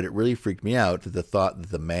dream, but it really freaked me out at the thought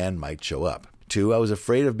that the man might show up. 2, I was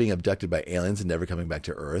afraid of being abducted by aliens and never coming back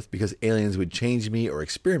to Earth because aliens would change me or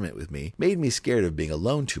experiment with me, made me scared of being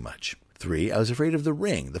alone too much. 3, I was afraid of The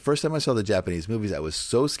Ring. The first time I saw the Japanese movies, I was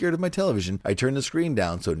so scared of my television, I turned the screen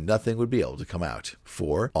down so nothing would be able to come out.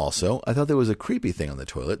 4, also, I thought there was a creepy thing on the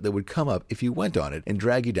toilet that would come up if you went on it and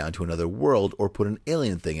drag you down to another world or put an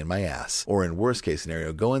alien thing in my ass. Or in worst case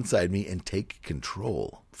scenario, go inside me and take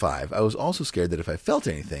control. 5, I was also scared that if I felt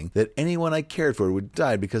anything, that anyone I cared for would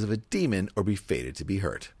die because of a demon or be fated to be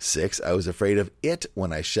hurt. 6, I was afraid of it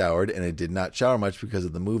when I showered, and I did not shower much because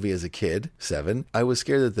of the movie as a kid. 7, I was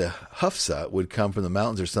scared that the Hufsa would come from the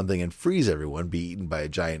mountains or something and freeze everyone, be eaten by a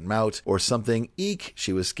giant mout or something. Eek,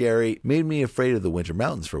 she was scary, made me afraid of the winter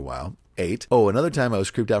mountains for a while. 8, another time I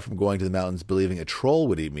was creeped out from going to the mountains believing a troll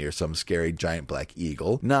would eat me or some scary giant black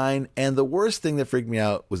eagle. 9, and the worst thing that freaked me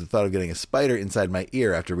out was the thought of getting a spider inside my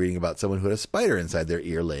ear after reading about someone who had a spider inside their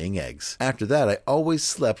ear laying eggs. After that, I always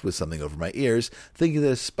slept with something over my ears, thinking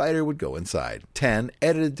that a spider would go inside. 10,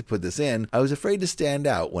 edited to put this in, I was afraid to stand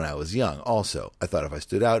out when I was young also. I thought if I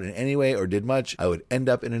stood out in any way or did much, I would end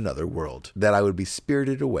up in another world, that I would be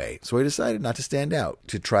spirited away. So I decided not to stand out,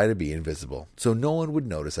 to try to be invisible, so no one would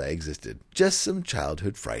notice I existed. Just some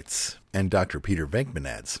childhood frights. And Dr. Peter Venkman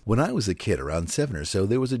adds, when I was a kid around 7 or so,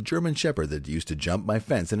 there was a German Shepherd that used to jump my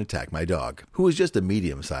fence and attack my dog, who was just a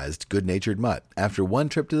medium-sized, good-natured mutt. After one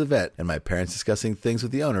trip to the vet and my parents discussing things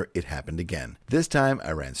with the owner, it happened again. This time,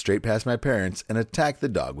 I ran straight past my parents and attacked the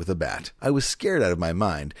dog with a bat. I was scared out of my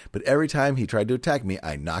mind, but every time he tried to attack me,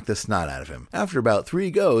 I knocked the snot out of him. After about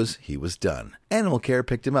 3 goes, he was done. Animal Care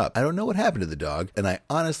picked him up. I don't know what happened to the dog, and I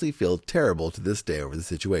honestly feel terrible to this day over the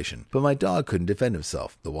situation. But my dog couldn't defend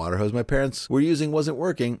himself. The water hose my parents were using wasn't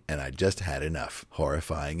working, and I just had enough.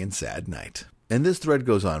 Horrifying and sad night. And this thread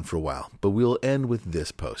goes on for a while, but we'll end with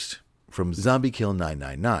this post from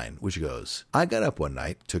ZombieKill999, which goes, I got up one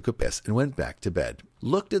night, took a piss, and went back to bed.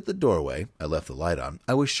 Looked at the doorway. I left the light on.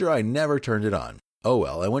 I was sure I never turned it on. Oh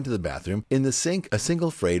well, I went to the bathroom. In the sink, a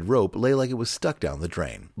single frayed rope lay like it was stuck down the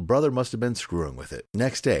drain. Brother must have been screwing with it.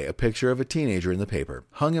 Next day, a picture of a teenager in the paper.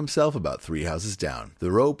 Hung himself about 3 houses down.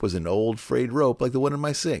 The rope was an old frayed rope like the one in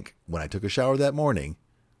my sink. When I took a shower that morning,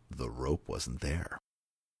 the rope wasn't there.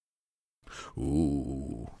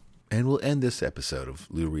 Ooh. And we'll end this episode of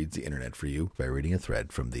Lou Reads the Internet for you by reading a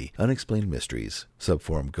thread from the Unexplained Mysteries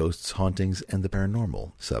subforum Ghosts, Hauntings, and the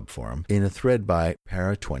Paranormal subforum in a thread by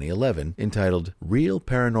Para2011 entitled Real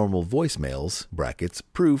Paranormal Voicemails, brackets,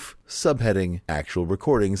 proof, subheading, actual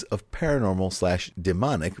recordings of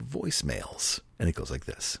paranormal/demonic voicemails. And it goes like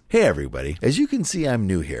this. Hey everybody, as you can see I'm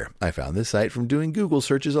new here. I found this site from doing Google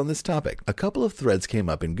searches on this topic. A couple of threads came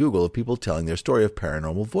up in Google of people telling their story of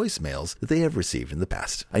paranormal voicemails that they have received in the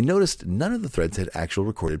past. I noticed none of the threads had actual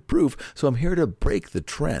recorded proof, so I'm here to break the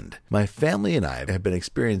trend. My family and I have been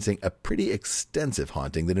experiencing a pretty extensive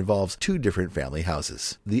haunting that involves 2 different family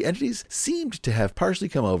houses. The entities seemed to have partially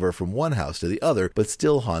come over from one house to the other, but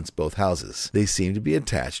still haunts both houses. They seem to be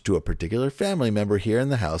attached to a particular family member here in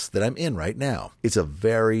the house that I'm in right now. It's a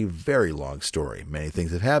very, very long story. Many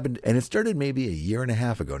things have happened, and it started maybe a year and a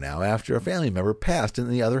half ago now after a family member passed in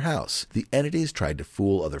the other house. The entities tried to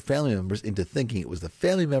fool other family members into thinking it was the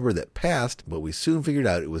family member that passed, but we soon figured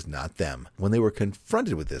out it was not them. When they were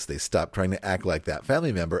confronted with this, they stopped trying to act like that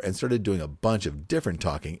family member and started doing a bunch of different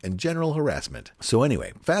talking and general harassment. So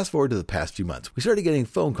anyway, fast forward to the past few months. We started getting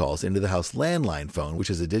phone calls into the house landline phone, which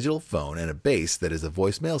is a digital phone and a base that is a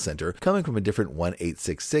voicemail center coming from a different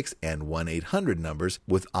 1-866 and 1-800 numbers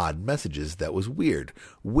with odd messages that was weird.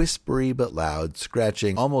 Whispery but loud,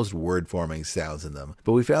 scratching, almost word-forming sounds in them.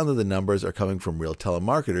 But we found that the numbers are coming from real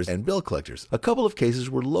telemarketers and bill collectors. A couple of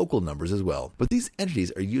cases were local numbers as well. But these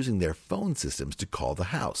entities are using their phone systems to call the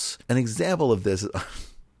house. An example of this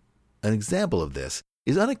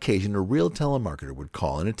is on occasion a real telemarketer would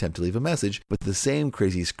call and attempt to leave a message, but the same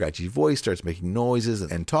crazy scratchy voice starts making noises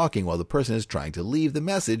and talking while the person is trying to leave the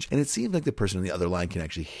message, and it seems like the person on the other line can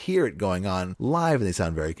actually hear it going on live, and they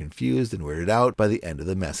sound very confused and weirded out by the end of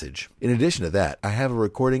the message. In addition to that, I have a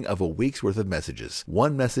recording of a week's worth of messages,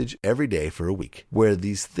 1 message every day for a week, where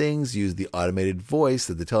these things use the automated voice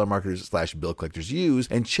that the telemarketers/bill collectors use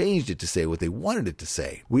and changed it to say what they wanted it to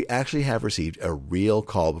say. We actually have received a real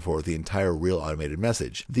call before with the entire real automated message.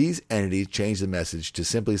 These entities changed the message to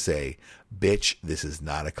simply say, "Bitch, this is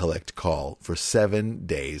not a collect call," for 7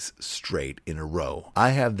 days straight in a row.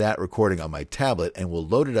 I have that recording on my tablet and will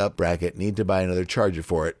load it up, bracket, need to buy another charger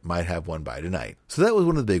for it, might have one by tonight. So that was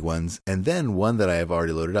one of the big ones, and then one that I have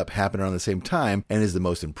already loaded up happened around the same time and is the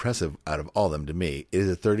most impressive out of all of them to me. It is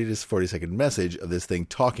a 30 to 40 second message of this thing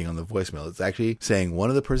talking on the voicemail. It's actually saying one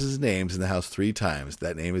of the person's names in the house 3 times.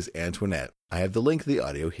 That name is Antoinette. I have the link to the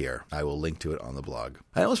audio here. I will link to it on the blog.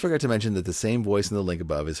 I almost forgot to mention that the same voice in the link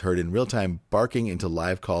above is heard in real time barking into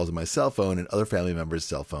live calls on my cell phone and other family members'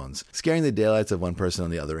 cell phones, scaring the daylights of one person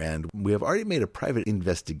on the other end. We have already made a private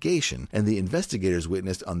investigation, and the investigators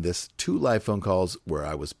witnessed on this 2 live phone calls where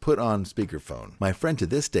I was put on speakerphone. My friend to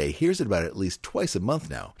this day hears it about at least twice a month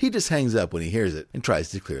now. He just hangs up when he hears it and tries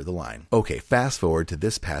to clear the line. Okay, fast forward to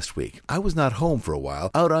this past week. I was not home for a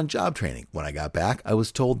while, out on job training. When I got back, I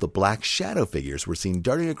was told the black shadow figures were seen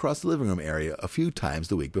darting across the living room area a few times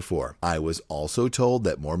the week before. I was also told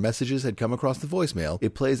that more messages had come across the voicemail.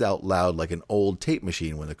 It plays out loud like an old tape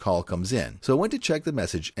machine when the call comes in. So I went to check the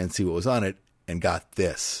message and see what was on it and got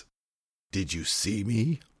this. Did you see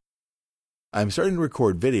me? I'm starting to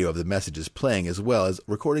record video of the messages playing as well as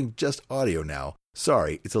recording just audio now.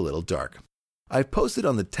 Sorry, it's a little dark. I've posted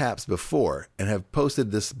on the taps before and have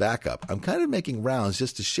posted this backup. I'm kind of making rounds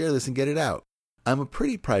just to share this and get it out. I'm a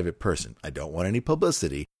pretty private person. I don't want any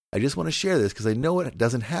publicity. I just want to share this because I know it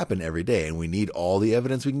doesn't happen every day and we need all the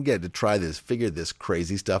evidence we can get to figure this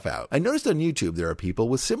crazy stuff out. I noticed on YouTube there are people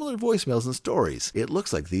with similar voicemails and stories. It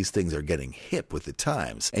looks like these things are getting hip with the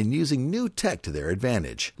times and using new tech to their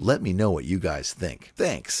advantage. Let me know what you guys think.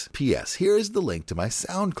 Thanks. P.S. Here is the link to my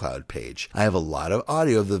SoundCloud page. I have a lot of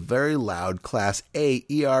audio of the very loud Class A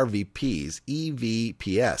ERVPs,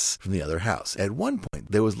 EVPs from the other house. At one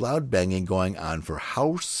point, there was loud banging going on for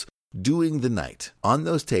house doing the night. On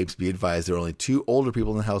those tapes, be advised there are only 2 older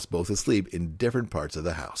people in the house, both asleep in different parts of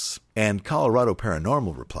the house. And Colorado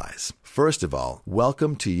Paranormal replies, first of all,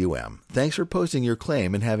 welcome to UM. Thanks for posting your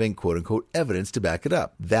claim and having quote-unquote evidence to back it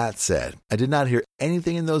up. That said, I did not hear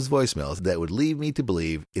anything in those voicemails that would lead me to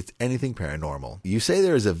believe it's anything paranormal. You say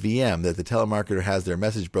there is a VM that the telemarketer has their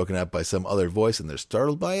message broken up by some other voice and they're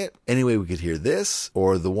startled by it? Anyway, we could hear this,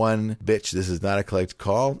 or the one, bitch, this is not a collect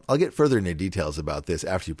call. I'll get further into details about this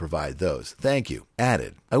after you provide those. Thank you.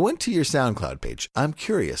 Added. I went to your SoundCloud page. I'm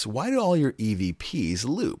curious, why do all your EVPs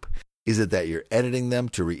loop? Is it that you're editing them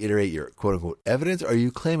to reiterate your quote-unquote evidence, or are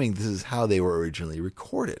you claiming this is how they were originally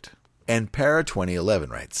recorded? And Para2011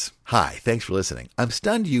 writes, hi, thanks for listening. I'm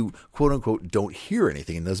stunned you, quote-unquote, don't hear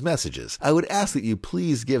anything in those messages. I would ask that you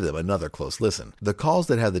please give them another close listen. The calls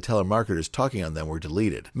that had the telemarketers talking on them were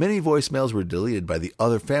deleted. Many voicemails were deleted by the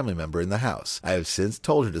other family member in the house. I have since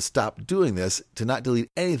told her to stop doing this, to not delete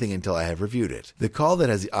anything until I have reviewed it. The call that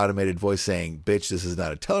has the automated voice saying, bitch, this is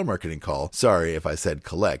not a telemarketing call, sorry if I said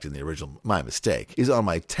collect in the original, my mistake, is on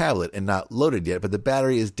my tablet and not loaded yet, but the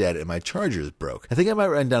battery is dead and my charger is broke. I think I might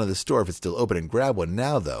run down to the store if it's still open and grab one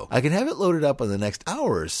now, though. I can have it loaded up in the next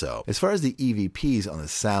hour or so. As far as the EVPs on the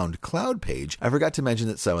SoundCloud page, I forgot to mention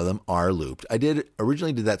that some of them are looped. I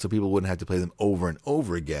originally did that so people wouldn't have to play them over and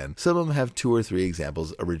over again. Some of them have 2 or 3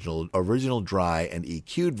 examples, original dry and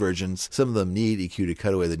EQ'd versions. Some of them need EQ to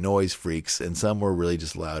cut away the noise freaks, and some were really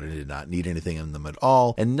just loud and did not need anything in them at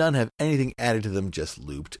all, and none have anything added to them, just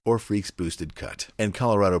looped or freaks boosted cut. And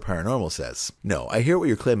Colorado Paranormal says, no, I hear what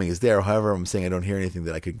you're claiming is there, however, I'm saying I don't hear anything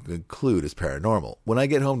that I could conclude as paranormal. When I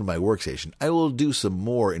get home to my workstation, I will do some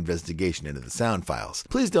more investigation into the sound files.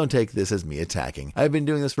 Please don't take this as me attacking. I've been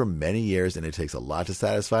doing this for many years and it takes a lot to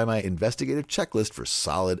satisfy my investigative checklist for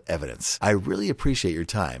solid evidence. I really appreciate your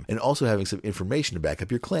time and also having some information to back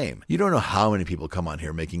up your claim. You don't know how many people come on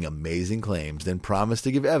here making amazing claims, then promise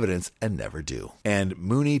to give evidence and never do. And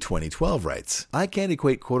Mooney 2012 writes, I can't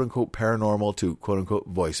equate quote-unquote paranormal to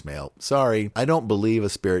quote-unquote voicemail. Sorry, I don't believe a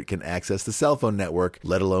spirit can access the cell phone network,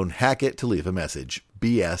 let alone hack it to leave a message.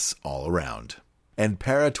 BS all around. And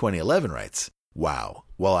Para2011 writes, wow,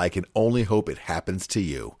 well, I can only hope it happens to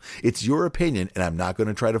you. It's your opinion, and I'm not going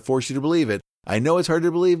to try to force you to believe it. I know it's hard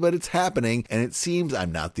to believe, but it's happening, and it seems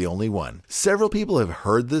I'm not the only one. Several people have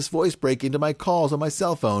heard this voice break into my calls on my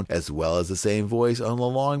cell phone, as well as the same voice on the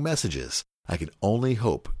long messages. I can only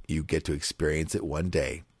hope you get to experience it one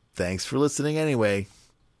day. Thanks for listening anyway.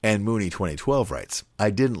 And Mooney 2012 writes, I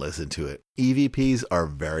didn't listen to it. EVPs are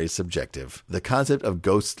very subjective. The concept of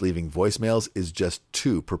ghosts leaving voicemails is just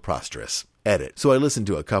too preposterous. Edit. So I listened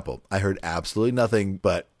to a couple. I heard absolutely nothing,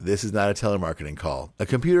 but this is not a telemarketing call. A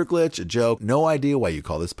computer glitch, a joke, no idea why you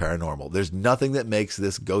call this paranormal. There's nothing that makes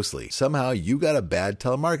this ghostly. Somehow you got a bad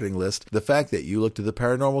telemarketing list. The fact that you look to the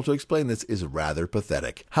paranormal to explain this is rather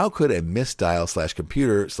pathetic. How could a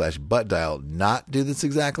misdial/computer/butt dial not do this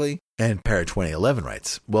exactly? And Para2011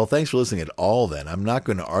 writes, well, thanks for listening at all then. I'm not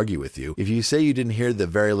going to argue with you. If you say you didn't hear the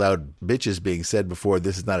very loud bitches being said before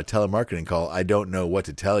this is not a telemarketing call, I don't know what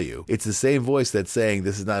to tell you. It's the same voice that's saying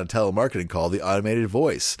this is not a telemarketing call, the automated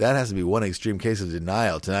voice. That has to be one extreme case of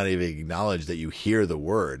denial to not even acknowledge that you hear the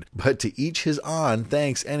word. But to each his own,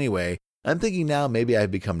 thanks anyway. I'm thinking now maybe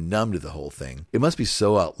I've become numb to the whole thing. It must be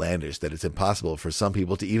so outlandish that it's impossible for some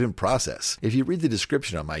people to even process. If you read the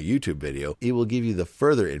description on my YouTube video, it will give you the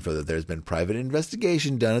further info that there's been private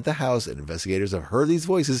investigation done at the house, and investigators have heard these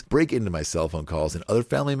voices break into my cell phone calls and other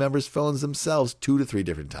family members' phones themselves 2 to 3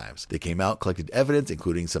 different times. They came out, collected evidence,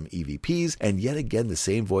 including some EVPs, and yet again the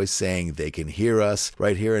same voice saying they can hear us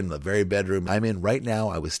right here in the very bedroom I'm in right now.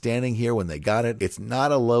 I was standing here when they got it. It's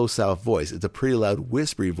not a low south voice. It's a pretty loud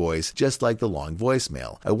whispery voice, just like the long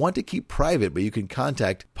voicemail. I want to keep private, but you can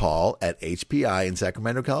contact Paul at HPI in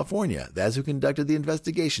Sacramento, California. That's who conducted the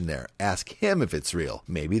investigation there. Ask him if it's real.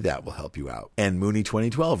 Maybe that will help you out. And Mooney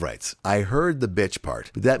 2012 writes, I heard the bitch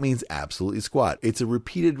part, but that means absolutely squat. It's a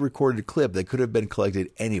repeated recorded clip that could have been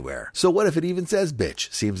collected anywhere. So what if it even says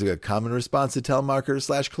bitch? Seems like a common response to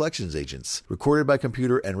telemarketers/collections agents. Recorded by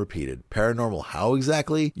computer and repeated. Paranormal how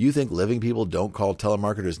exactly? You think living people don't call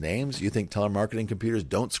telemarketers names? You think telemarketing computers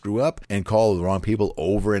don't screw up and call the wrong people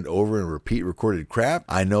over and over and repeat recorded crap?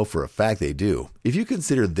 I know for a fact they do. If you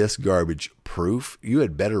consider this garbage proof, you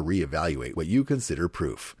had better reevaluate what you consider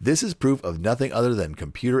proof. This is proof of nothing other than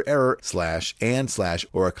computer error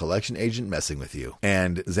 / or a collection agent messing with you.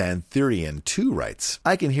 And Xanthurian2 writes,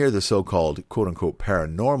 I can hear the so-called quote-unquote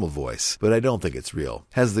paranormal voice, but I don't think it's real.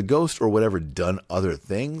 Has the ghost or whatever done other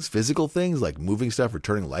things, physical things like moving stuff or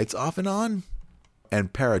turning lights off and on?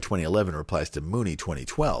 And Para 2011 replies to Mooney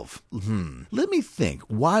 2012. Let me think.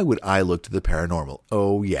 Why would I look to the paranormal?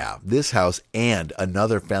 Oh yeah, this house and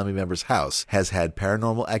another family member's house has had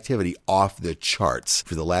paranormal activity off the charts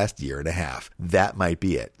for the last year and a half. That might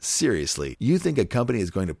be it. Seriously, you think a company is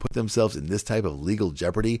going to put themselves in this type of legal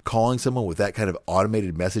jeopardy, calling someone with that kind of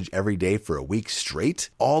automated message every day for a week straight?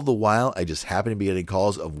 All the while, I just happen to be getting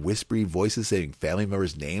calls of whispery voices saying family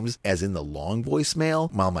members' names, as in the long voicemail,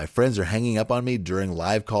 while my friends are hanging up on me during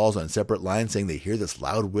live calls on separate lines saying they hear this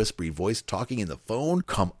loud whispery voice talking in the phone.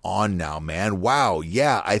 Come on now, man. Wow,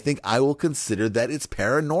 yeah, I think I will consider that it's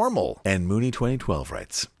paranormal. And Mooney 2012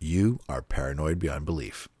 writes, you are paranoid beyond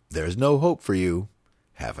belief. There's no hope for you.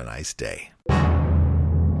 Have a nice day.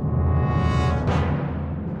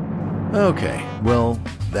 Okay, well,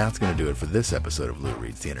 that's going to do it for this episode of Lou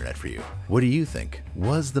Reads the Internet for you. What do you think?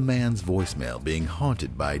 Was the man's voicemail being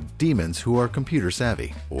haunted by demons who are computer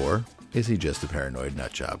savvy? Or is he just a paranoid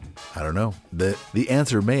nutjob? I don't know. The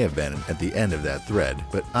answer may have been at the end of that thread,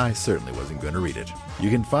 but I certainly wasn't going to read it. You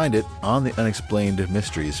can find it on the Unexplained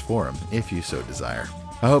Mysteries forum if you so desire.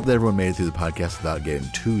 I hope that everyone made it through the podcast without getting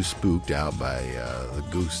too spooked out by the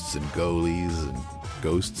ghosts and ghoulies and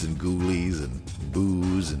ghosts and ghoulies and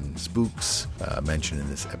boos and spooks mentioned in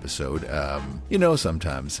this episode.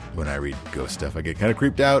 Sometimes when I read ghost stuff, I get kind of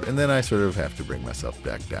creeped out, and then I sort of have to bring myself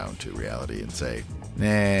back down to reality and say,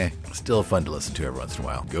 nah, still fun to listen to every once in a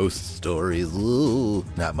while. Ghost stories, ooh.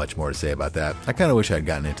 Not much more to say about that. I kind of wish I'd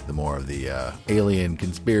gotten into the more of the alien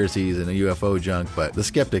conspiracies and the UFO junk, but the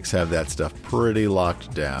skeptics have that stuff pretty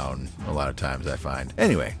locked down a lot of times, I find.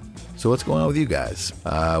 Anyway, so what's going on with you guys?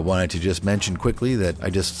 Wanted to just mention quickly that I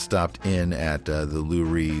just stopped in at the Lou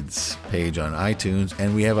Reads page on iTunes,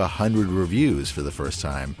 and we have 100 reviews for the first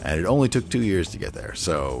time, and it only took 2 years to get there.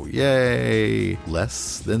 So, yay!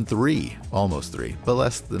 Less than 3. Almost 3, but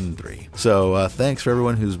less than 3. So, thanks for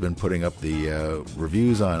everyone who's been putting up the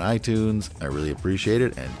reviews on iTunes. I really appreciate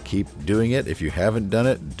it, and keep doing it. If you haven't done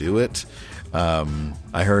it, do it.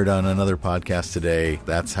 I heard on another podcast today,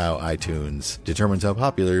 that's how iTunes determines how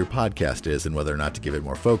popular your podcast is, and whether or not to give it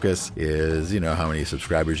more focus is, how many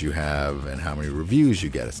subscribers you have and how many reviews you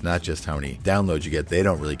get. It's not just how many downloads you get. They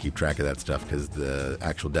don't really keep track of that stuff because the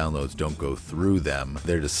actual downloads don't go through them.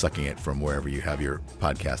 They're just sucking it from wherever you have your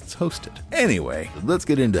podcasts hosted. Anyway, let's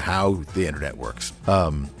get into how the internet works.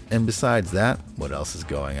 And besides that, what else is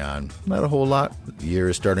going on? Not a whole lot. The year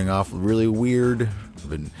is starting off really weird. I've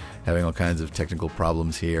been having all kinds of technical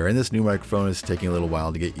problems here, and this new microphone is taking a little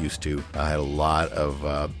while to get used to. I had a lot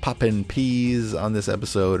of poppin' peas on this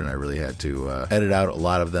episode, and I really had to edit out a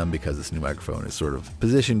lot of them because this new microphone is sort of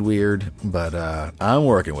positioned weird, but I'm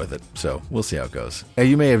working with it, so we'll see how it goes.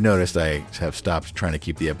 You may have noticed I have stopped trying to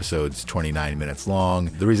keep the episodes 29 minutes long.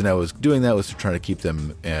 The reason I was doing that was to try to keep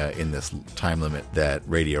them in this time limit that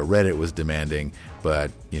Radio Reddit was demanding,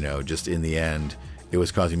 but, just in the end, it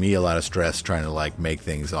was causing me a lot of stress trying to make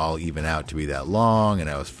things all even out to be that long, and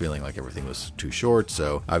I was feeling like everything was too short,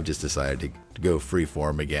 so I've just decided to go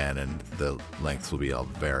freeform again, and the lengths will be all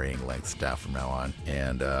varying lengths down from now on,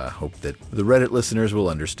 and hope that the Reddit listeners will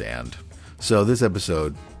understand. So this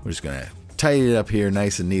episode, we're just going to tidy it up here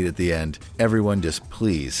nice and neat at the end. Everyone just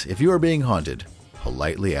please, if you are being haunted,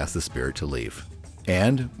 politely ask the spirit to leave.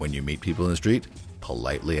 And when you meet people in the street,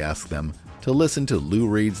 politely ask them to listen to Lou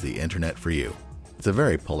Reads the Internet for You. It's a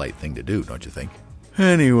very polite thing to do, don't you think?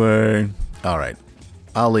 Anyway, alright,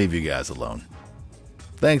 I'll leave you guys alone.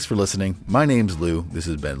 Thanks for listening. My name's Lou. This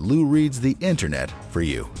has been Lou Reads the Internet for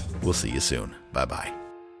You. We'll see you soon. Bye-bye.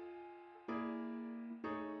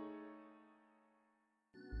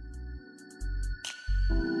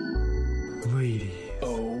 Ladies.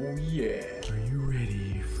 Oh, yeah. Are you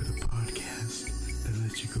ready for the podcast that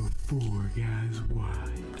lets you go 4 guys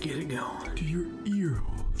wide? Get it going. Do your ear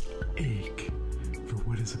holes ache for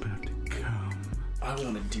what is about to come? I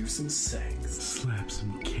want to do some sex. Slap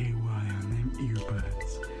some KY on them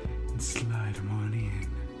earbuds and slide them on in.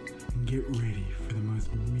 And get ready for the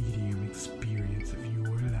most medium experience of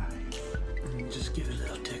your life. Just give it a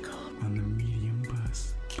little tickle. On the Medium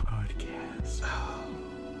Bus Podcast.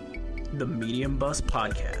 The Medium Bus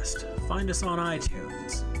Podcast. Find us on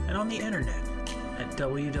iTunes and on the internet at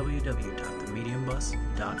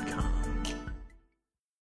www.themediumbus.com.